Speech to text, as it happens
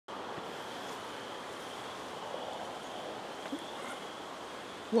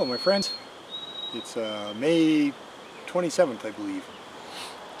Hello my friends, it's May 27th I believe,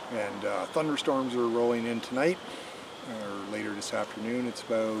 and thunderstorms are rolling in tonight, or later this afternoon. It's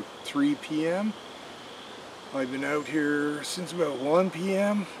about 3 p.m. I've been out here since about 1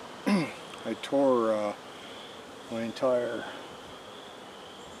 p.m. I tore my entire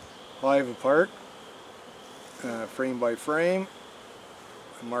hive apart, frame by frame.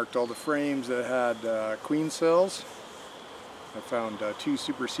 I marked all the frames that had queen cells. I found 2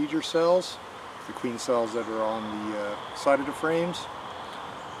 supersedure cells, the queen cells that are on the side of the frames,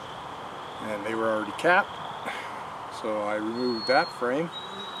 and they were already capped, so I removed that frame,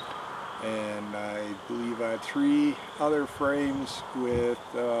 and I believe I had 3 other frames with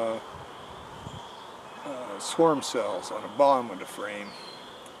swarm cells on the bottom of the frame.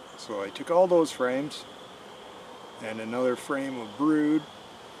 So I took all those frames and another frame of brood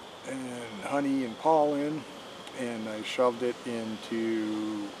and honey and pollen, and I shoved it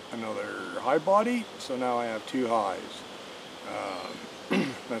into another hive body, so now I have 2 hives.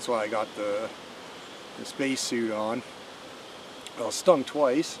 That's why I got the space suit on. I was stung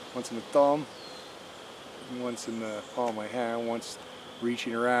twice, once in the thumb, and once in the palm of my hand, once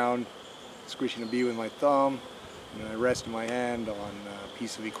reaching around, squishing a bee with my thumb, and then I rested my hand on a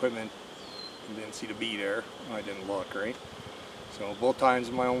piece of equipment and didn't see the bee there. I didn't look, right? So both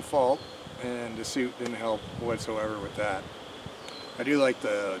times my own fault, and the suit didn't help whatsoever with that. I do like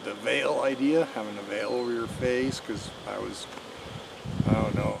the veil idea, having a veil over your face, because I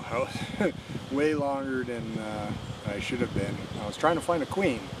don't know, way longer than I should have been. I was trying to find a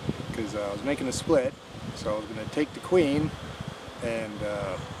queen, because I was making a split, so I was going to take the queen and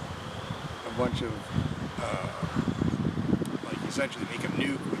a bunch of, like essentially make a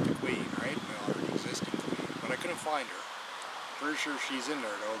nuke with the queen, right? The already existing queen, but I couldn't find her. Pretty sure she's in there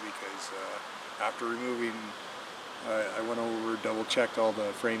though, because after removing, I went over, double checked all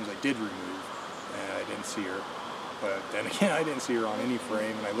the frames I did remove, and I didn't see her. But then again, I didn't see her on any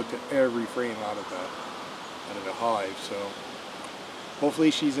frame, and I looked at every frame out of the hive. So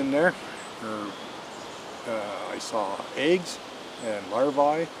hopefully she's in there. I saw eggs and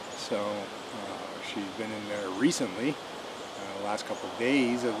larvae, so she's been in there recently, the last couple of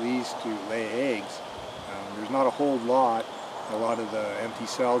days at least, to lay eggs. There's not a whole lot. A lot of the empty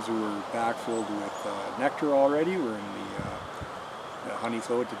cells were backfilled with nectar already. We're in the honey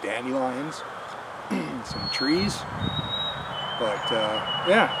flow with the dandelions, some trees. But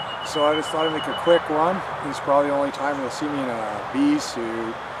yeah, so I just thought I'd make a quick one. This is probably the only time you'll see me in a bee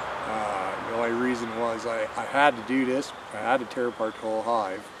suit. The only reason was I had to do this. I had to tear apart the whole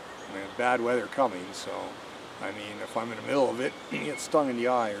hive. I had bad weather coming, so I mean, if I'm in the middle of it and get stung in the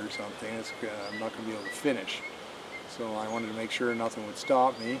eye or something, I'm not going to be able to finish. So I wanted to make sure nothing would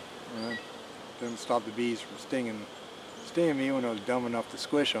stop me. Didn't stop the bees from stinging me when I was dumb enough to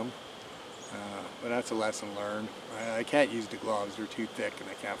squish them. But that's a lesson learned. I can't use the gloves, they're too thick and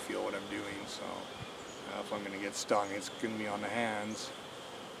I can't feel what I'm doing. So if I'm going to get stung, it's going to be on the hands.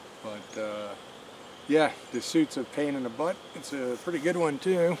 But yeah, the suit's a pain in the butt. It's a pretty good one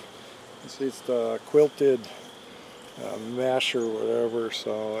too. It's the quilted mesh or whatever,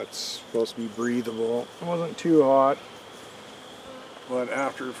 so it's supposed to be breathable. It wasn't too hot, but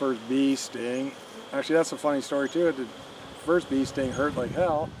after the first bee sting, actually that's a funny story too. The first bee sting hurt like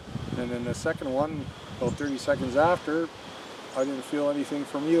hell, and then the second one, about 30 seconds after, I didn't feel anything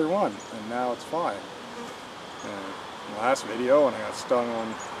from either one, and now it's fine. And the last video, when I got stung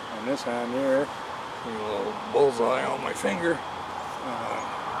on this hand here, a little bullseye on my finger,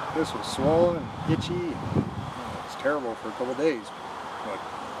 this was swollen and itchy, and it's terrible for a couple of days, but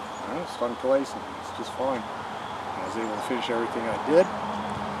stung twice and it's just fine. I was able to finish everything I did.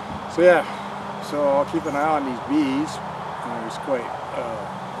 So yeah, so I'll keep an eye on these bees. There's quite,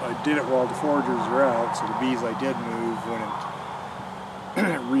 I did it while the foragers were out, so the bees I did move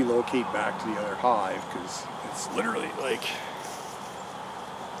wouldn't relocate back to the other hive, because it's literally like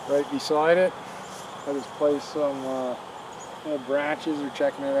right beside it. I just placed some branches, are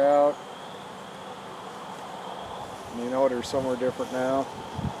checking it out. And you know, they're somewhere different now.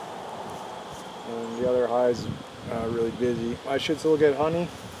 And the other hive's really busy. I should still get honey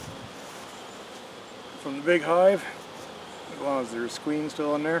from the big hive, as long as there's queen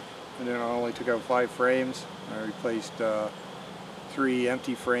still in there. And then I only took out 5 frames. I replaced 3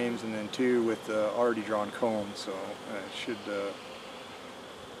 empty frames and then 2 with already drawn combs. So it should,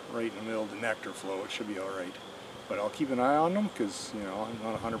 right in the middle of the nectar flow, it should be alright. But I'll keep an eye on them, because you know, I'm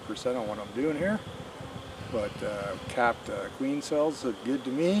not 100% on what I'm doing here. But capped queen cells look good to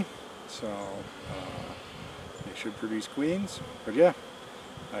me, so they should produce queens. But yeah,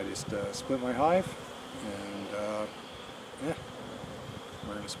 I just split my hive, and yeah,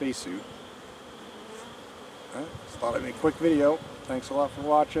 we're wearing a spacesuit. Just thought I'd make a quick video. Thanks a lot for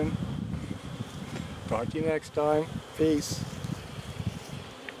watching. Talk to you next time. Peace.